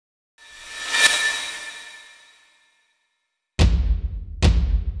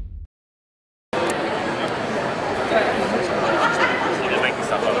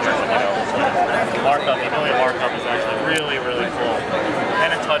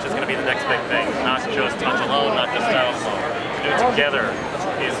touch is going to be the next big thing. Not just touch alone, not just style alone. To do it together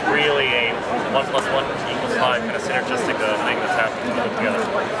is really a 1 + 1 = 5 kind of synergistic thing that's happening to put together.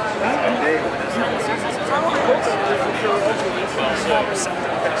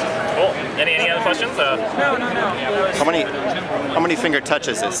 Cool. Any other questions? No. How many finger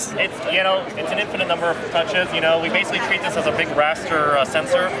touches is? It's it's an infinite number of touches. We basically treat this as a big raster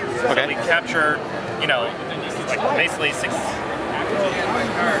sensor. Okay. So we capture like basically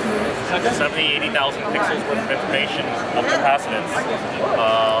 70,000-80,000 pixels worth of information of capacitance.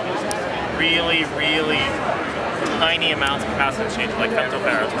 Really tiny amounts of capacitance change, like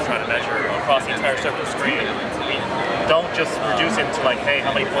femtofarads, we're trying to measure across the entire surface of the screen. We don't just reduce it to like, hey,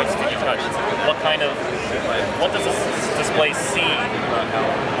 how many points did you touch? What does this display see from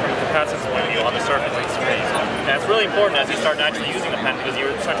a capacitance point of view on the surface of the screen? And it's really important as you start actually using the pen because you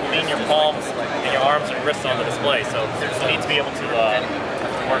start to lean your palms and your arms and wrists on the display. So you need to be able to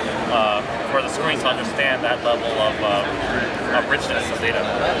work for the screen to understand that level of richness of data.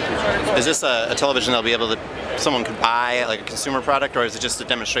 Is this a television that'll be able to, someone could buy, like a consumer product, or is it just a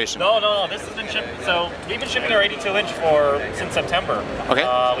demonstration? No. This has been shipped. So we've been shipping our 82-inch since September. Okay.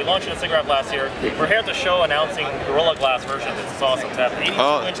 We launched it at SIGGRAPH last year. We're here at the show announcing Gorilla Glass version. This is awesome to have.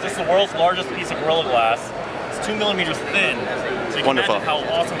 82-inch. This is the world's largest piece of Gorilla Glass. It's 2 millimeters thin. So you can Wonderful. imagine how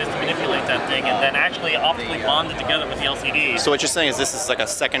awesome it is to manipulate that thing and then actually optically bond it together with the LCD. So what you're saying is this is like a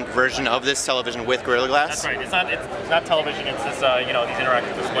second version of this television with Gorilla Glass? That's right. It's not television. It's this these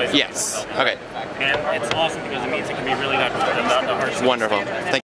interactive displays. Yes. Okay. And it's awesome because it means it can be really that hard. Wonderful. Thank